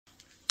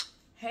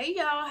Hey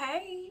y'all,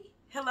 hey.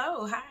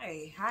 Hello,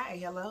 hi,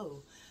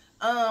 hello.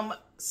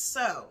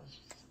 So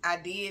I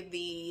did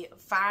the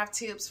 5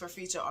 tips for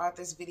future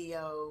authors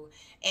video,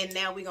 and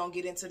now we're gonna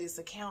get into this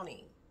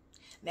accounting.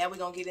 Now we're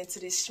gonna get into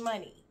this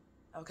shmoney.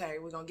 Okay,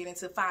 we're gonna get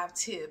into 5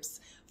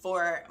 tips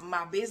for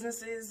my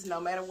businesses, no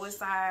matter what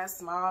size,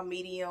 small,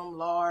 medium,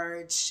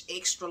 large,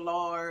 extra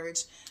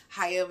large,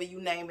 however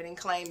you name it and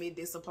claim it,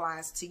 this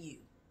applies to you.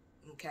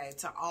 Okay,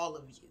 to all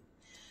of you.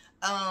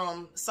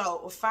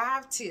 So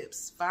 5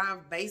 tips,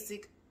 5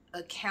 basic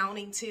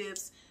accounting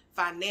tips,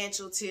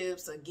 financial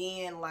tips.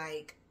 Again,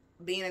 like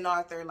being an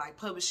author, like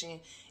publishing,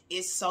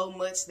 it's so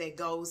much that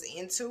goes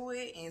into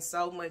it and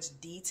so much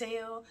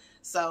detail.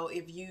 So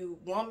if you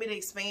want me to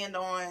expand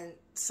on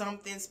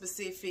something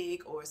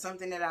specific or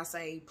something that I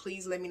say,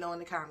 please let me know in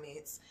the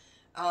comments.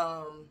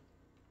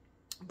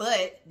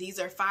 But these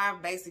are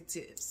 5 basic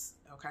tips.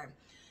 Okay.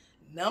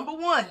 Number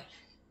 1,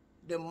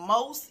 the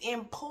most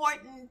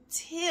important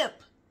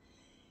tip: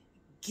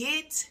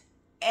 get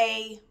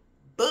a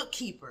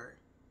bookkeeper.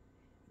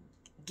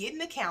 Get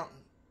an accountant.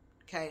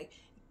 Okay.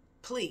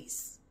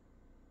 Please.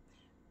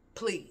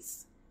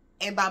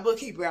 And by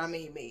bookkeeper, I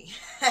mean me.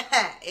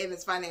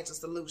 Evans Financial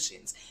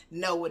Solutions.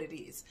 Know what it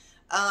is.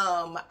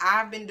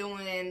 I've been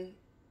doing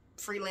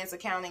freelance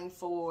accounting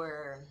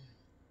for,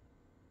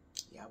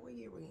 what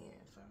year we in?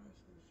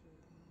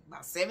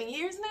 About 7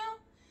 years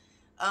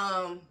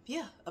now.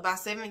 About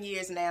 7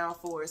 years now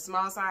for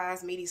small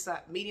size,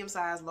 medium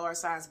size, large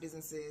size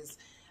businesses.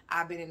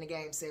 I've been in the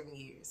game 7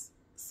 years.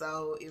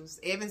 So it was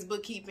Evans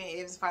Bookkeeping,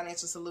 Evans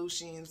Financial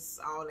Solutions,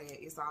 all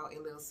that. It's all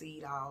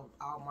LLC, all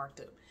marked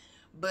up.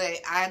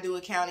 But I do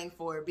accounting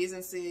for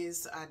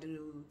businesses. I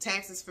do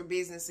taxes for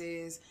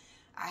businesses.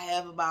 I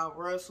have about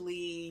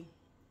roughly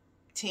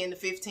 10 to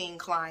 15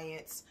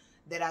 clients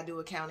that I do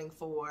accounting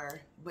for,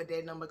 but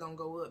that number gonna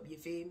go up, you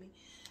feel me?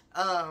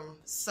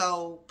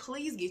 So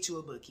please get you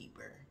a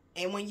bookkeeper.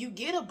 And when you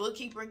get a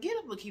bookkeeper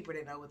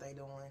that know what they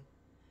doing.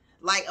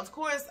 Like, of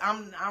course,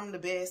 I'm the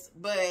best,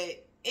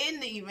 but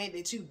in the event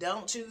that you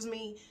don't choose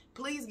me,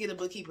 please get a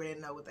bookkeeper that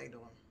know what they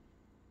doing.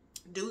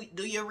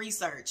 Do your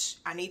research.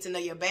 I need to know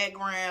your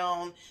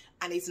background.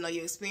 I need to know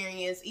your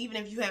experience, even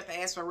if you have to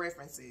ask for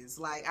references.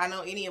 Like, I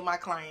know any of my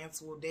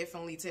clients will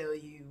definitely tell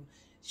you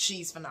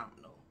she's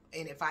phenomenal.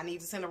 And if I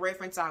need to send a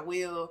reference, I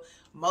will.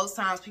 Most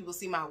times people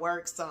see my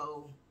work,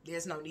 so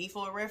there's no need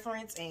for a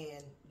reference.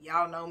 And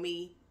y'all know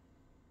me.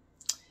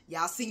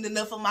 Y'all seen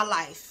enough of my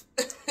life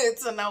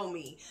to know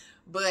me.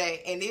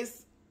 And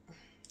it's,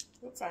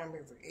 what time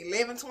is it?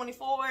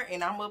 11:24,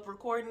 and I'm up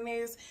recording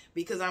this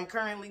because I'm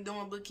currently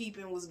doing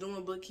bookkeeping. Was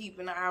doing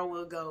bookkeeping an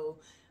hour ago,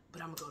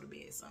 but I'm gonna go to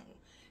bed soon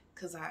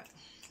because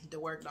the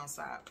work don't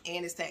stop,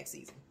 and it's tax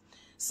season.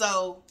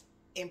 So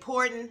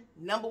important.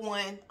 Number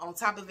 1, on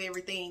top of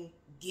everything,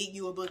 get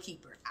you a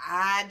bookkeeper.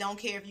 I don't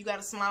care if you got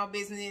a small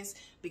business,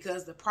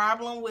 because the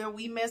problem where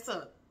we mess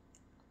up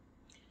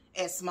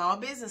as small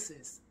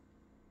businesses,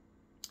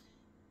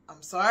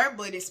 I'm sorry,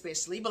 but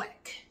especially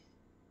black,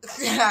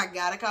 I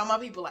gotta call my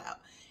people out,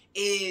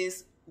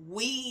 is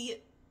we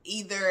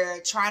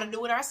either try to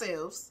do it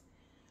ourselves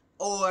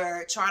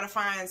or try to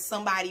find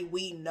somebody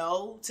we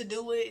know to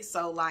do it.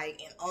 So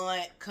like an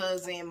aunt,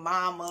 cousin,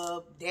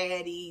 mama,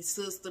 daddy,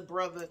 sister,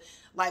 brother.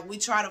 Like, we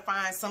try to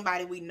find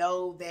somebody we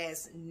know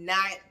that's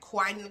not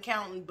quite an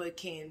accountant but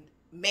can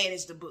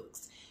manage the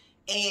books.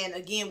 And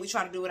again, we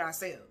try to do it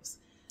ourselves.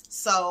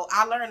 So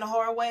I learned the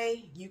hard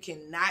way, you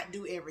cannot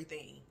do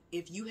everything.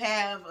 If you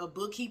have a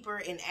bookkeeper,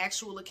 an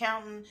actual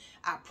accountant,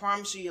 I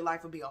promise you your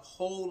life will be a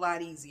whole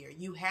lot easier.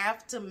 You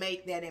have to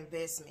make that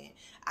investment.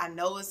 I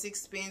know it's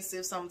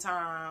expensive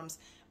sometimes,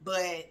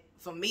 but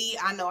for me,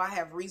 I know I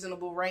have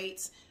reasonable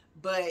rates,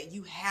 but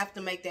you have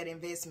to make that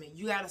investment.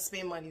 You got to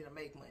spend money to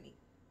make money.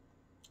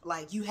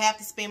 Like, you have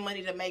to spend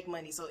money to make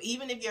money. So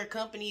even if your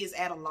company is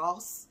at a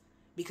loss,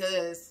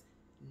 because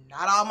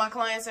not all my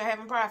clients are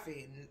having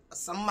profit.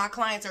 Some of my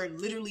clients are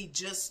literally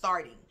just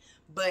starting,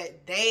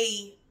 but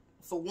they,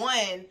 for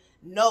one,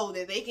 know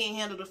that they can't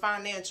handle the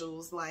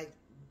financials, like,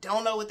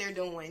 don't know what they're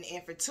doing.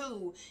 And for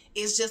 2,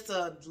 it's just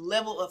a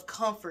level of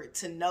comfort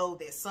to know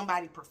that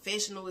somebody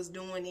professional is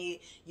doing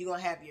it. You're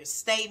going to have your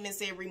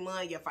statements every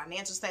month, your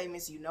financial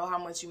statements. You know how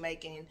much you're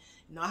making,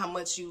 you know how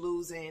much you're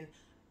losing,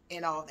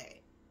 and all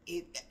that.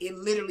 It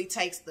literally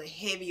takes the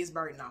heaviest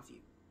burden off you.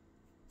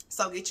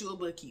 So get you a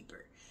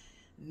bookkeeper.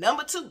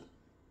 Number 2,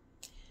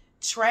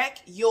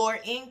 track your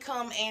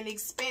income and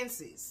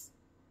expenses.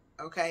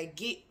 Okay,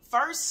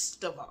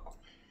 first of all,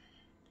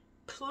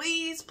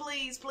 please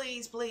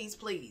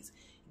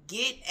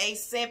get a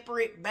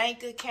separate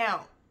bank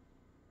account.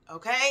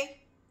 Okay?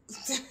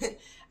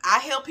 I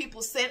help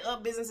people set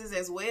up businesses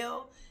as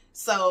well.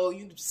 So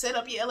you set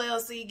up your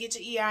LLC, get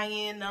your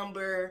EIN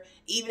number,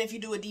 even if you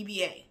do a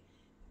DBA.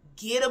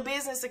 Get a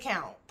business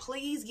account.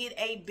 Please get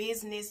a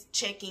business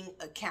checking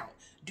account.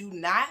 Do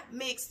not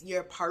mix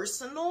your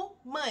personal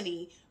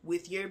money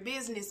with your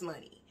business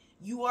money.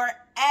 You are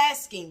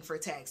asking for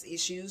tax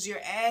issues. You're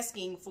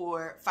asking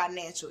for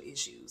financial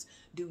issues.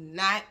 Do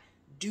not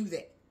do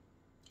that.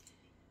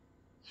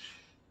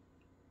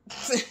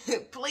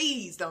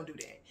 Please don't do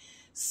that.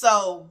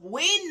 So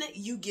when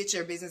you get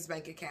your business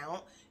bank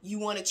account, you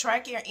want to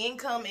track your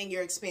income and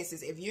your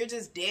expenses. If you're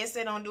just dead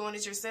set on doing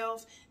it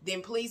yourself,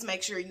 then please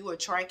make sure you are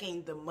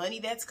tracking the money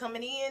that's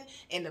coming in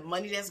and the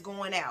money that's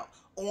going out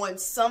on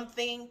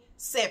something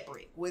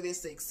separate, whether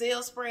it's an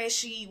Excel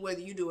spreadsheet,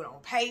 whether you do it on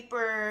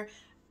paper.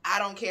 I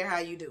don't care how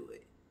you do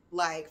it.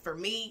 Like for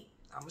me,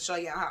 I'm going to show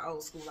y'all how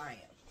old school I am.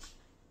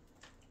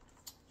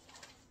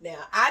 Now,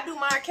 I do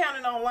my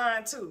accounting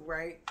online too,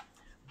 right?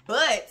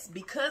 But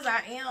because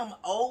I am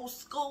old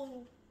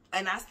school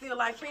and I still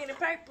like pen and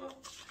paper,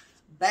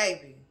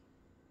 baby,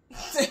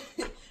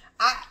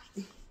 I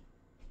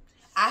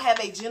have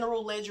a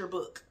general ledger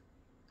book.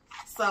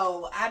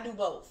 So I do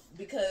both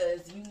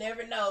because you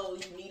never know.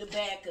 You need a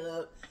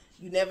backup.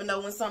 You never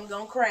know when something's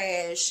going to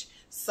crash.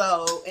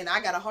 So, and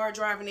I got a hard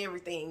drive and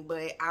everything,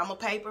 but I'm a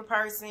paper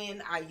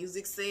person. I use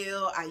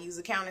Excel. I use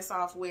accounting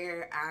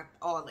software.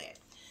 All that.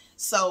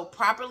 So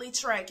properly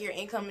track your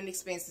income and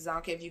expenses. I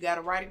don't care if you got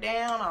to write it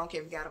down. I don't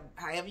care if you got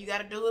to, however you got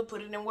to do it,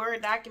 put it in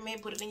Word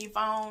document, put it in your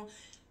phone,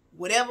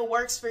 whatever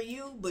works for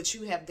you, but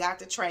you have got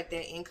to track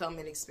that income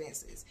and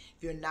expenses.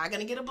 If you're not going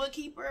to get a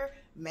bookkeeper,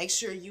 make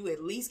sure you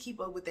at least keep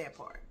up with that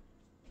part.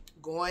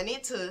 Going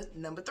into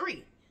number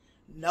 3,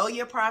 know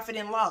your profit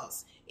and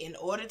loss. In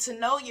order to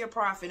know your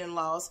profit and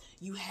loss,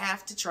 you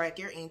have to track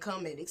your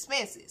income and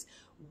expenses.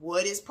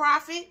 What is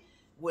profit?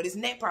 What is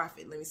net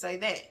profit? Let me say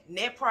that.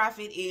 Net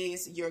profit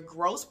is your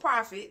gross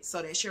profit,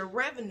 so that's your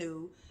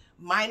revenue,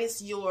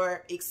 minus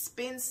your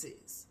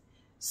expenses.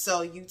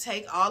 So you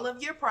take all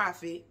of your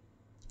profit,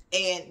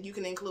 and you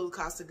can include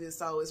cost of goods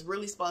sold. It's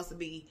really supposed to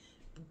be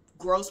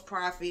gross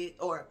profit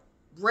or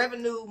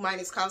revenue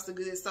minus cost of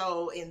goods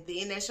sold, and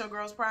then that's your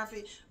gross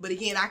profit. But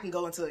again, I can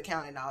go into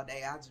accounting all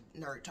day. I just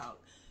nerd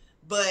talk.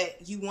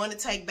 But you want to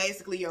take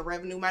basically your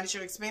revenue minus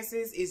your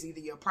expenses is either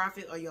your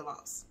profit or your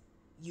loss.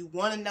 You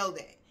want to know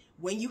that.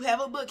 When you have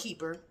a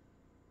bookkeeper,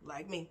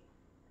 like me,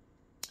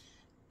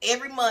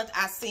 every month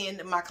I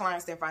send my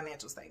clients their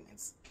financial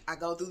statements. I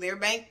go through their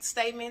bank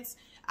statements,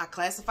 I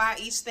classify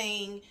each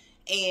thing,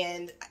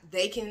 and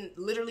they can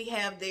literally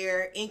have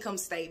their income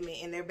statement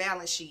and their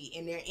balance sheet.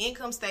 And their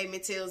income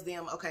statement tells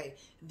them, okay,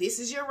 this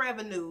is your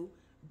revenue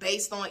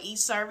based on each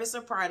service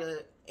or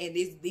product, and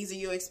these are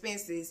your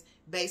expenses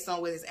based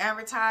on whether it's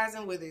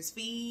advertising, whether it's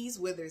fees,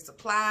 whether it's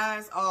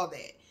supplies, all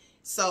that.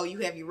 So you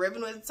have your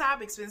revenue at the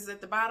top, expenses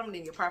at the bottom,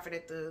 then your profit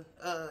at the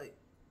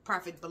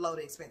profit below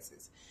the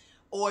expenses,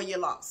 or your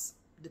loss,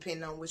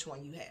 depending on which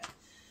one you have.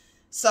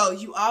 So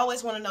you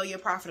always want to know your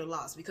profit or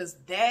loss, because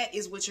that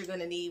is what you're going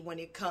to need when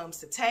it comes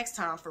to tax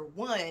time, for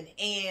one.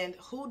 And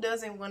who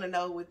doesn't want to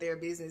know what their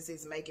business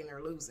is making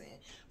or losing?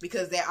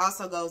 Because that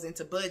also goes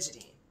into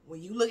budgeting.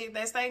 When you look at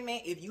that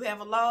statement, if you have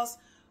a loss,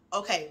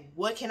 okay,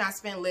 what can I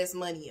spend less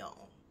money on?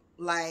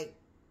 Like,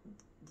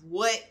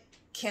 what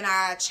can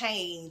I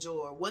change,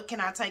 or what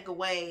can I take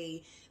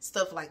away?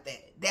 Stuff like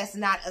that. That's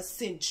not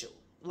essential.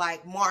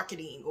 Like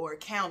marketing or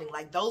accounting,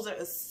 like those are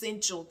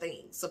essential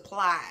things.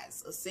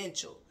 Supplies,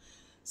 essential.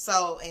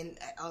 So, and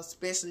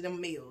especially them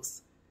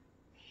meals.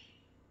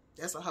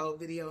 That's a whole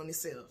video in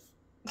itself.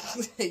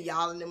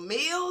 Y'all in the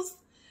meals,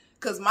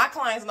 because my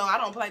clients know I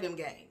don't play them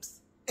games.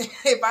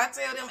 If I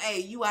tell them, hey,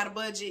 you out of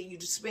budget, you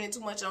just spending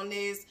too much on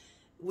this,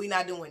 we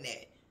not doing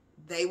that,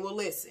 they will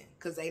listen,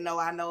 because they know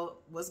I know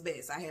what's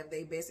best. I have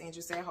their best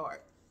interests at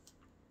heart.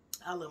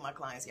 I love my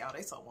clients, y'all.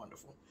 They so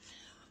wonderful.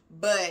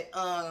 But,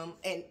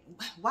 and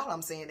while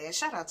I'm saying that,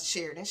 shout out to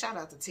Sheridan, shout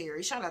out to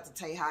Terry, shout out to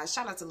Tejas,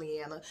 shout out to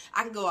Leanna.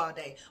 I can go all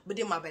day, but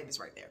then my baby's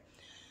right there.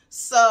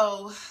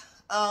 So,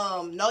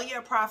 know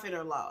your profit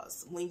or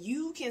loss. When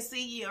you can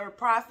see your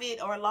profit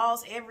or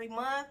loss every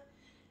month,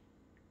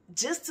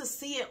 just to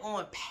see it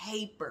on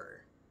paper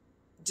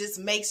just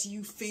makes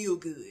you feel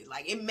good.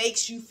 Like, it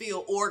makes you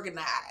feel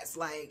organized.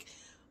 Like,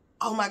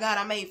 oh my God,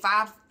 I made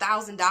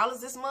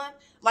 $5,000 this month.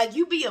 Like,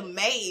 you be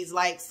amazed.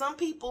 Like, some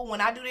people,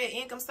 when I do their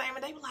income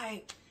statement, they be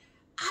like,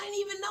 I didn't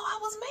even know I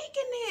was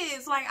making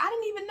this. Like, I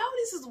didn't even know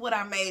this is what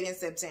I made in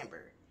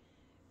September.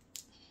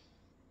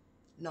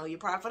 Know your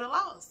profit or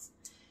loss.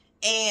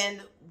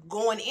 And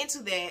going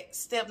into that,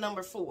 step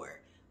number 4,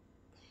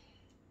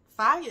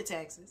 file your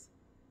taxes.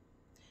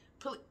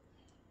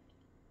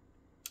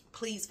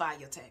 Please file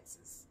your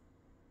taxes.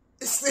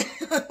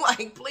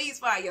 Like, please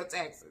file your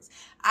taxes.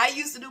 I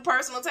used to do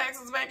personal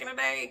taxes back in the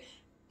day.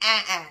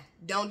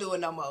 Don't do it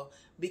no more.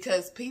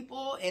 Because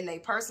people and their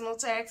personal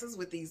taxes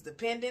with these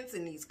dependents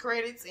and these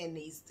credits and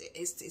these,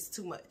 it's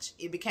too much.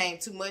 It became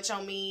too much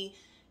on me.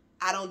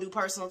 I don't do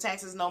personal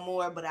taxes no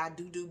more, but I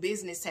do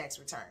business tax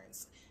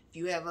returns. If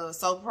you have a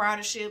sole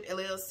proprietorship,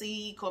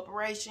 LLC,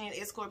 corporation,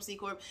 S Corp, C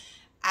Corp,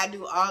 I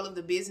do all of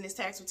the business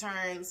tax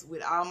returns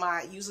with all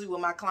my, usually with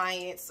my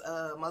clients.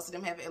 Most of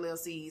them have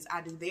LLCs.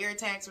 I do their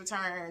tax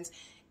returns.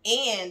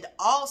 And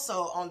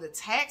also on the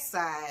tax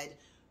side,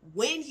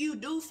 when you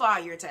do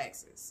file your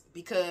taxes,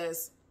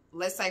 because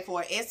let's say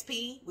for an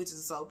SP, which is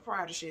a sole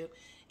proprietorship,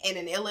 and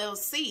an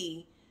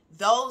LLC,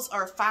 those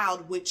are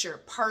filed with your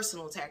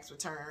personal tax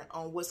return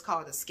on what's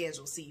called a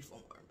Schedule C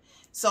form.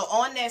 So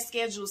on that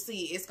Schedule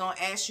C, it's going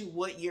to ask you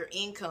what your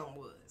income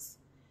was.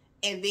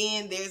 And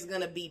then there's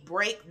going to be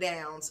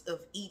breakdowns of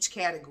each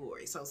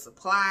category. So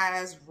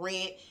supplies,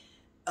 rent,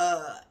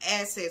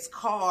 assets,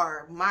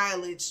 car,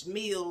 mileage,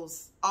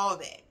 meals, all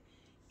that.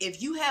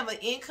 If you have an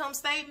income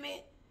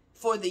statement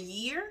for the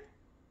year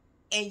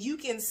and you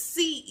can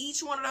see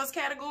each one of those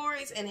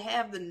categories and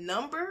have the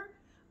number,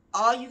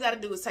 all you got to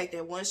do is take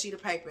that one sheet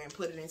of paper and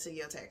put it into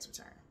your tax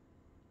return.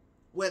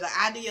 Whether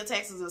I do your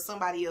taxes or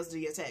somebody else do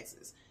your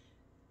taxes.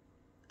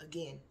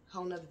 Again,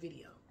 whole nother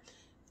video.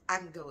 I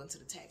can go into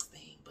the tax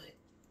thing, but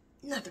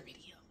another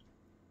video.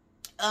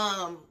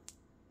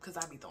 Because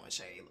I be throwing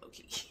shade low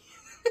key.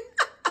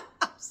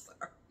 I'm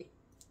sorry.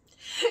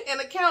 An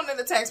accountant and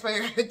a tax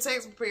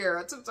preparer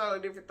are two totally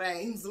different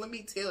things. Let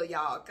me tell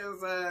y'all,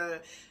 because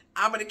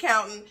I'm an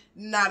accountant,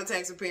 not a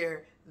tax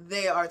preparer.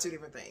 They are two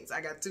different things.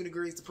 I got 2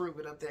 degrees to prove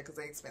it up there because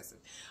they're expensive.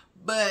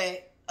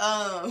 But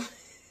I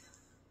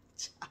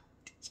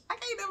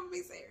can't never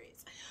be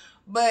serious.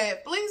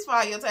 But please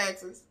file your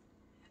taxes.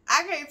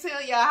 I can't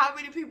tell y'all how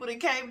many people that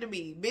came to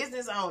me,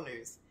 business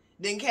owners,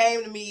 then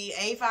came to me,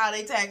 ain't filed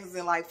their taxes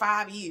in like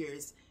 5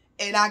 years,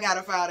 and I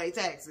gotta file their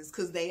taxes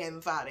because they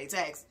haven't filed their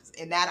taxes.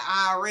 And now the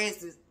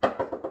IRS is,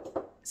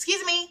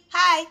 excuse me,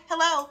 hi,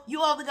 hello, you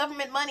owe the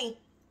government money,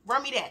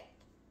 run me that.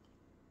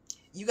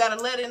 You got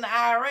a letter in the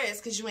IRS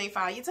because you ain't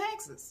filed your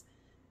taxes.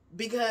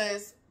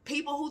 Because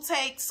people who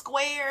take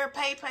Square,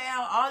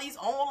 PayPal, all these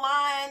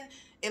online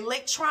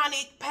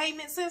electronic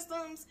payment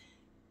systems,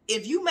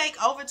 if you make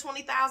over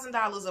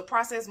 $20,000 or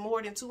process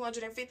more than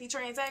 250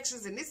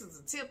 transactions, and this is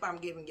a tip I'm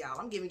giving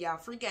y'all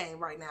free game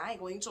right now. I ain't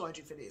going to charge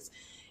you for this.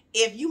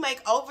 If you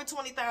make over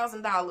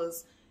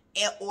 $20,000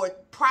 or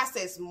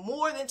process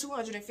more than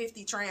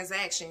 250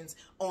 transactions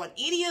on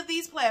any of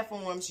these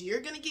platforms,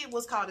 you're going to get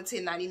what's called a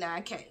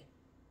 1099-K.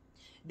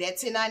 That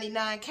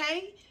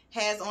 1099-K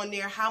has on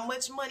there how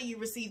much money you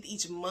received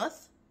each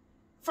month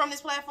from this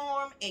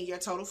platform and your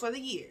total for the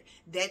year.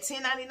 That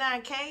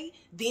 1099-K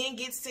then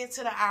gets sent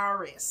to the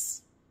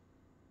IRS.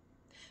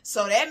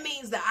 So that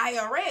means the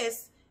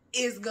IRS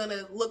is going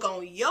to look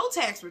on your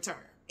tax return.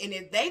 And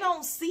if they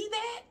don't see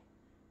that,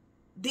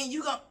 then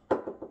you go,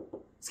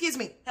 excuse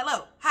me,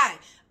 hello, hi.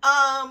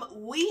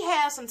 We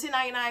have some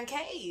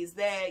 1099-Ks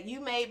that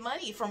you made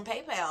money from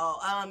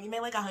PayPal. You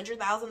made like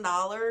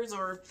 $100,000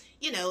 or,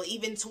 you know,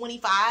 even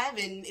 25,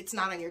 and it's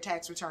not on your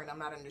tax return. I'm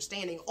not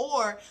understanding.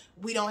 Or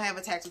we don't have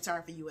a tax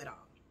return for you at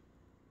all.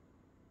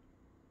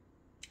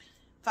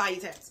 File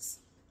your taxes.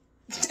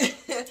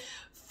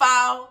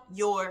 File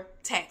your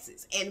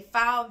taxes and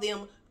file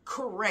them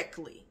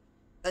correctly.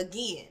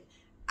 Again,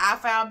 I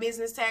file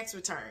business tax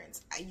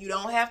returns. You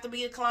don't have to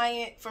be a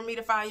client for me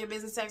to file your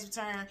business tax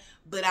return,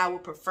 but I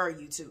would prefer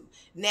you to.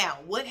 Now,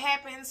 what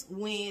happens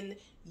when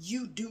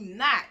you do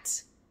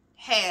not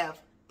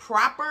have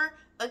proper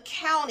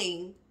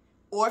accounting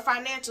or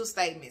financial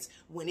statements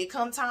when it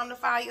comes time to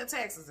file your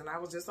taxes? And I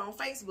was just on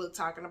Facebook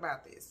talking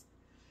about this.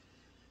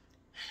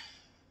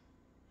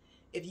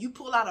 If you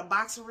pull out a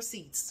box of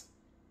receipts,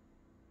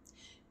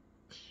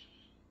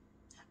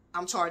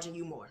 I'm charging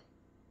you more.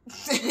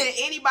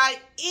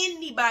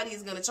 Anybody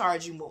is going to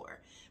charge you more,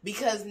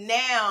 because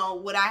now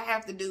what I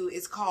have to do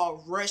is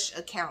called rush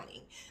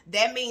accounting.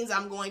 That means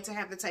I'm going to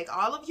have to take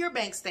all of your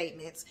bank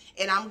statements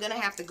and I'm going to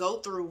have to go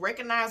through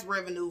recognize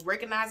revenue,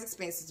 recognize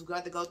expenses. We're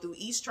going to have to go through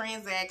each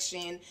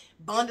transaction,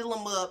 bundle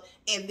them up,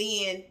 and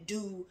then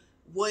do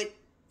what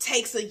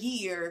takes a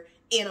year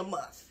in a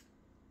month.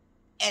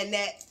 And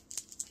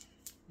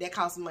that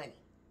costs money.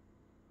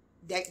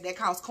 That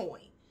costs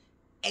coin.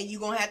 And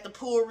you're going to have to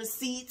pull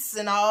receipts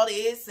and all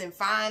this and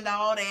find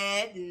all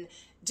that and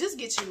just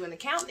get you an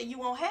accountant. You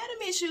won't have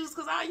them issues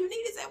because all you need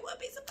is that one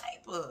piece of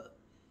paper.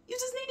 You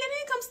just need that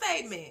income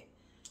statement.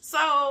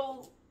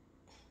 So,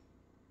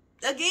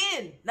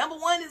 again, number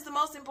one is the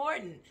most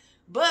important.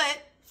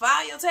 But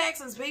file your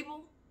taxes,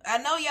 people. I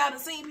know y'all done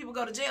seen people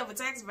go to jail for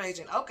tax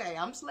evasion. Okay,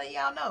 I'm just letting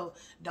y'all know.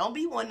 Don't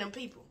be one of them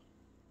people.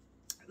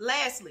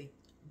 Lastly,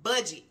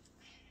 budget.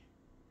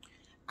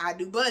 I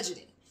do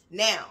budgeting.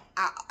 Now,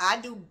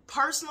 I do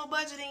personal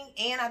budgeting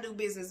and I do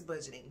business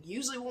budgeting.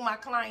 Usually with my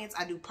clients,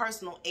 I do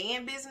personal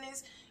and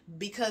business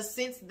because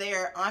since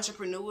they're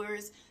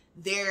entrepreneurs,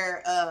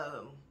 their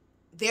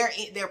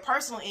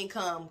personal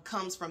income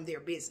comes from their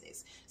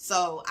business.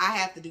 So I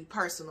have to do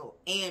personal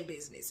and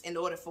business in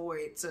order for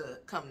it to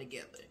come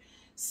together.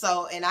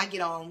 So, and I get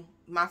on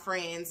my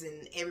friends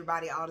and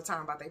everybody all the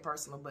time about their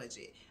personal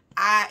budget.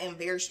 I am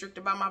very strict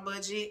about my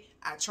budget.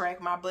 I track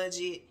my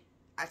budget.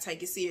 I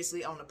take it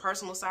seriously on the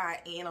personal side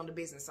and on the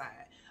business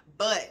side.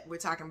 But we're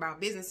talking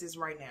about businesses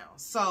right now.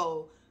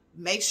 So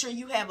make sure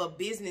you have a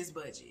business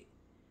budget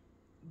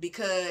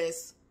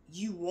because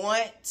you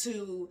want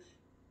to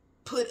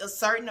put a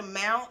certain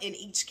amount in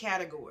each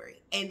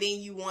category. And then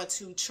you want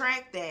to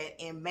track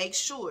that and make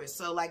sure.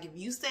 So like if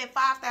you set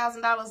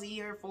 $5,000 a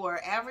year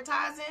for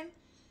advertising,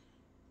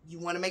 you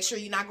want to make sure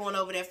you're not going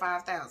over that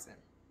 $5,000.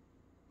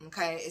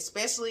 Okay,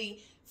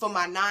 especially For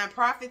my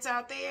nonprofits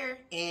out there,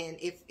 and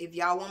if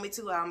y'all want me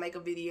to, I'll make a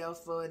video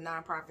for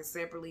nonprofits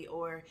separately,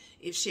 or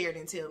if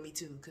Sheridan tell me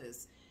to,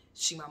 because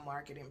she my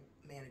marketing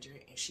manager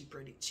and she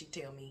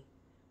tell me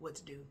what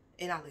to do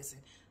and I listen.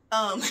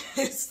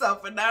 So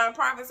for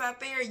nonprofits out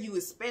there, you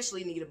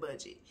especially need a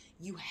budget.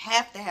 You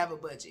have to have a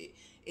budget.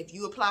 If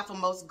you apply for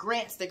most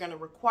grants, they're going to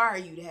require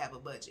you to have a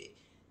budget.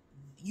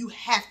 You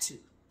have to.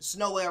 There's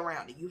no way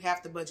around it. You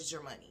have to budget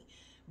your money.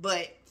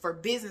 But for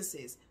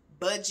businesses,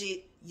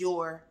 budget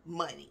your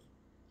money.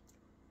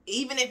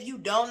 Even if you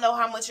don't know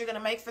how much you're going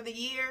to make for the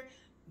year,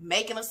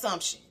 make an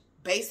assumption.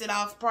 Base it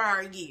off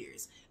prior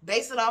years.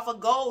 Base it off a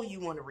goal you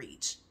want to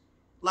reach.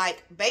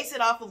 Like, base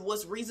it off of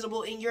what's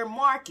reasonable in your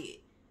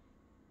market.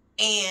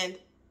 And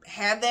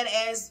have that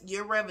as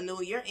your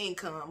revenue, your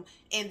income,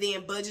 and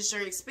then budget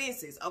your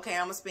expenses. Okay,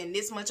 I'm going to spend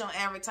this much on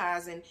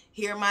advertising.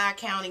 Here are my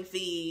accounting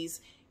fees.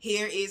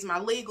 Here is my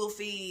legal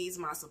fees,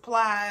 my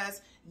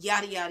supplies,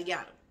 yada, yada,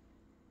 yada.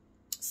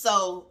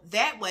 So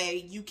that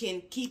way you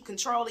can keep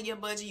control of your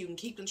budget. You can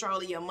keep control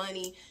of your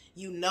money.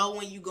 You know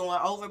when you're going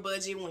over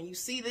budget. When you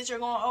see that you're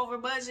going over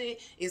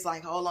budget, it's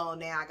like, hold on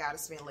now, I got to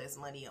spend less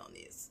money on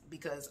this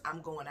because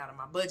I'm going out of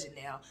my budget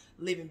now,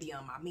 living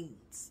beyond my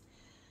means.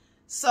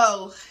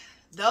 So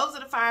those are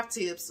the 5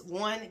 tips.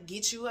 1,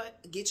 get you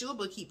a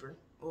bookkeeper,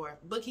 or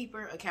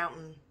bookkeeper,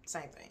 accountant,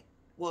 same thing.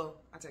 Well,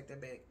 I take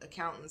that back.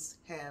 Accountants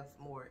have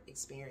more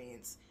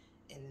experience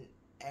and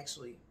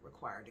actually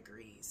require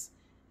degrees,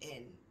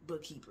 and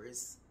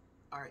bookkeepers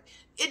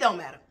it don't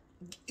matter.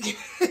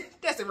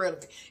 That's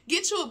irrelevant.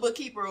 Get you a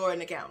bookkeeper or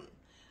an accountant.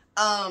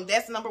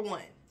 That's number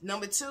 1.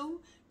 Number 2,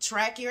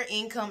 track your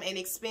income and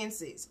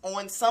expenses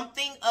on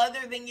something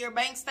other than your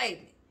bank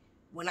statement.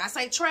 When I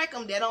say track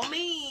them, that don't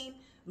mean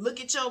look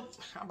at your,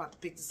 I'm about to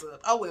pick this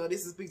up. Oh, well,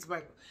 this is a piece of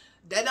paper.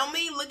 That don't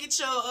mean look at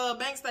your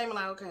bank statement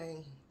like,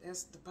 okay,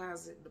 that's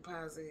deposit.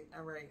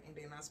 All right, and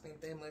then I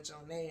spent that much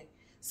on that.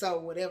 So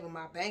whatever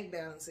my bank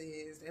balance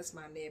is, that's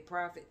my net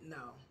profit.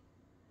 No.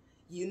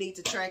 You need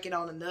to track it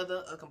on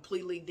a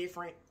completely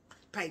different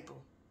paper.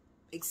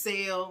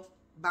 Excel,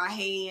 by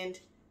hand,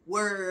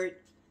 Word,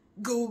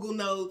 Google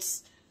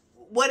Notes,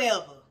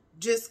 whatever.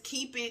 Just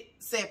keep it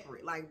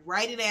separate. Like,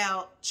 write it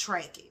out,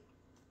 track it.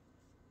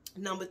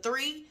 Number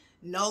 3,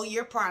 know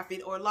your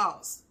profit or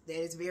loss. That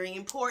is very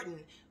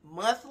important.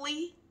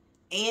 Monthly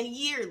and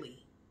yearly.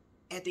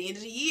 At the end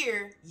of the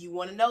year, you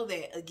want to know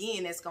that.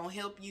 Again, that's going to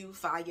help you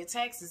file your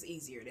taxes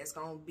easier. That's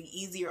going to be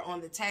easier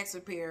on the tax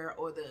preparer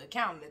or the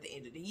accountant at the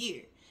end of the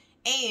year.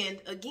 And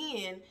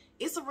again,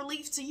 it's a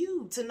relief to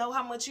you to know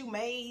how much you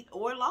made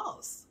or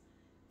lost.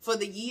 For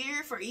the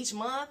year, for each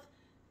month,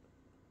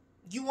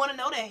 you want to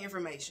know that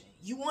information.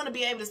 You want to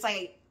be able to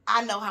say,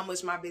 I know how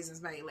much my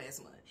business made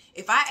last month.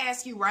 If I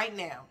ask you right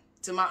now,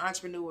 to my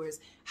entrepreneurs,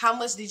 how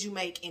much did you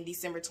make in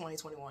December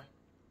 2021?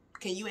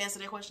 Can you answer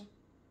that question?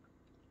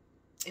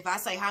 If I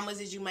say how much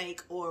did you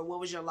make or what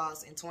was your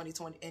loss in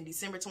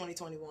December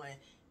 2021,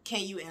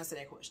 can you answer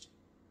that question?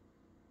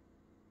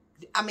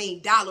 I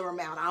mean, dollar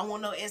amount. I don't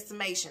want no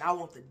estimation. I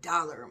want the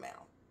dollar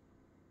amount.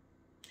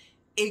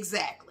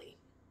 Exactly.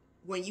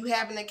 When you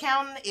have an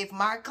accountant, if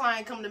my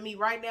client come to me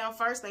right now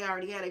first, they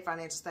already had a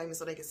financial statement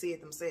so they can see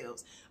it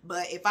themselves.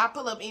 But if I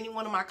pull up any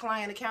one of my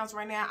client accounts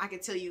right now, I can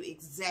tell you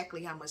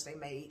exactly how much they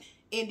made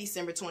in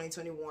December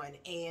 2021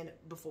 and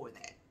before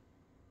that.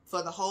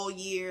 For the whole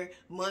year,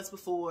 months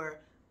before,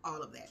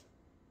 all of that.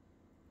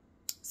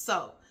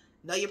 So,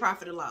 know your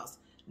profit or loss.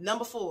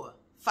 Number 4,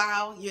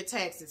 file your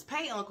taxes.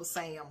 Pay Uncle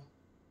Sam.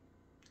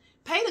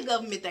 Pay the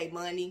government their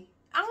money.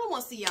 I don't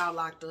want to see y'all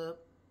locked up.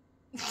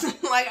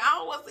 Like, I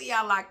don't want to see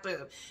y'all locked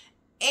up.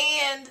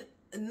 And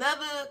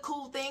another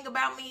cool thing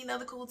about me,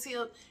 another cool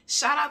tip,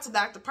 shout out to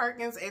Dr.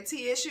 Perkins at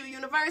TSU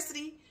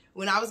University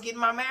when I was getting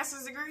my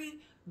master's degree,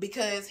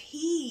 because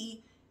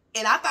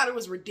and I thought it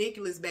was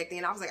ridiculous back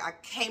then. I was like, I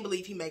can't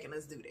believe he making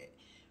us do that.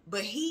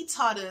 But he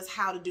taught us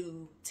how to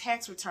do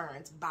tax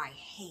returns by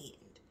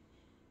hand.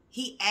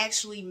 He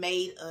actually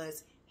made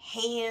us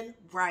hand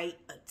write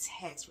a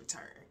tax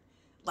return,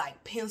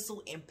 like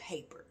pencil and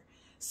paper.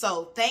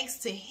 So thanks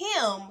to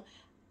him,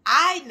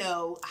 I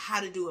know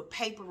how to do a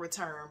paper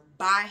return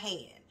by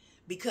hand,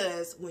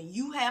 because when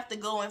you have to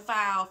go and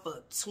file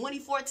for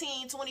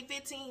 2014,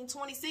 2015,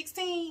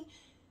 2016,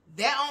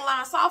 that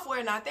online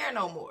software not there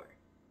no more.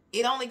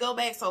 It only go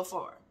back so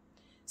far.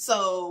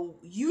 So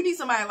you need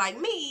somebody like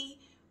me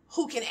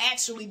who can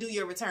actually do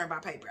your return by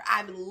paper.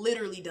 I've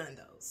literally done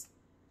those.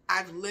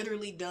 I've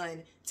literally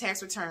done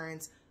tax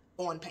returns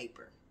on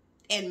paper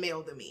and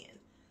mailed them in.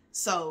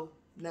 So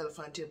another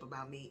fun tip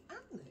about me, I'm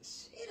the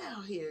shit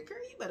out here. Girl,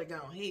 you better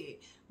go ahead.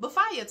 But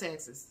file your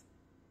taxes.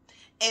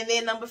 And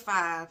then number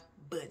 5,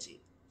 budget.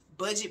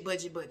 Budget,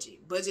 budget,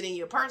 budget. Budget in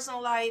your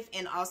personal life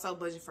and also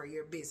budget for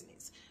your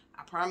business.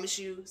 I promise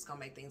you, it's going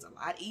to make things a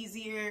lot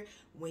easier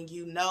when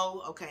you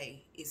know,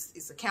 okay,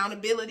 it's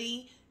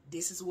accountability.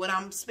 This is what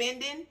I'm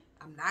spending.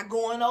 I'm not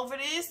going over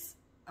this.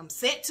 I'm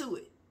set to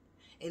it.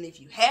 And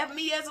if you have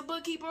me as a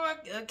bookkeeper or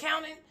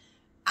accountant,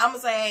 I'm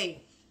going to say,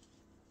 hey,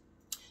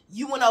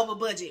 you went over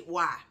budget.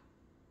 Why?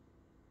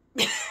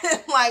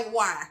 Like,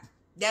 why?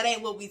 That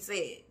ain't what we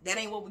said. That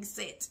ain't what we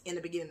set in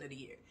the beginning of the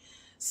year.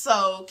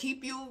 So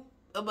keep you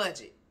a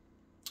budget.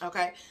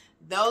 Okay.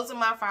 Those are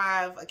my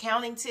 5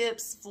 accounting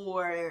tips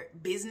for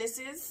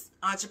businesses,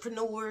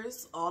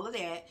 entrepreneurs, all of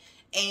that.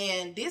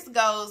 And this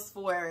goes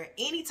for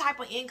any type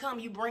of income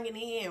you bringing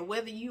in,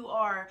 whether you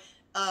are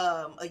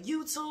a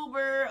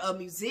YouTuber, a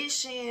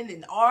musician,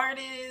 an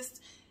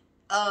artist,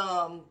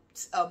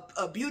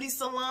 a beauty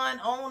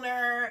salon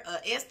owner,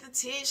 a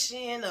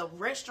esthetician, a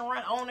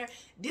restaurant owner.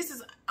 This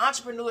is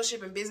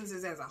entrepreneurship and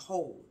businesses as a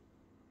whole.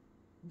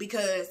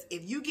 Because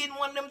if you get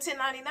one of them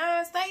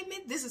 1099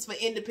 statements, this is for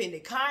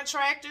independent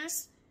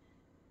contractors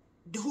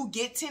who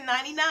get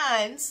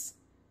 1099s,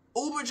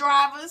 Uber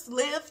drivers,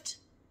 Lyft.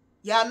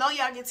 Y'all know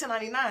y'all get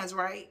 1099s,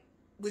 right?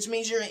 Which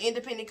means you're an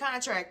independent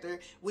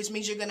contractor, which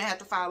means you're going to have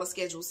to file a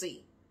Schedule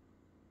C.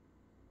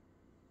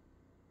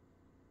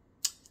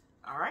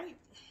 All right.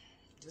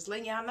 Just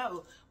letting y'all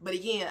know. But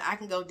again, I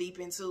can go deep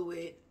into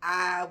it.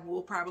 I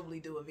will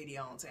probably do a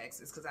video on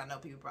taxes because I know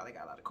people probably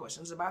got a lot of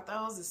questions about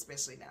those,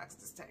 especially now because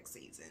it's tax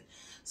season.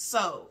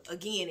 So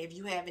again, if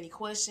you have any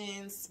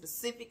questions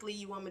specifically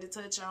you want me to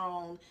touch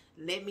on,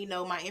 let me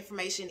know. My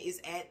information is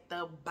at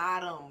the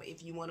bottom.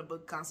 If you want to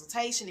book a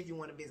consultation, if you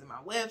want to visit my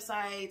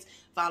website,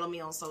 follow me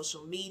on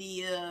social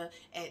media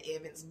at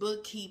Evans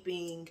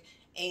Bookkeeping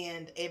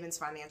and Evans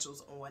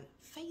Financials on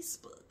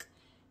Facebook.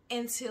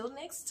 Until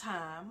next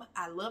time,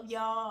 I love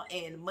y'all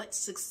and much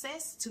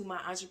success to my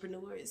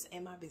entrepreneurs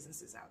and my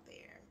businesses out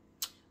there.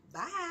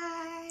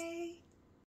 Bye.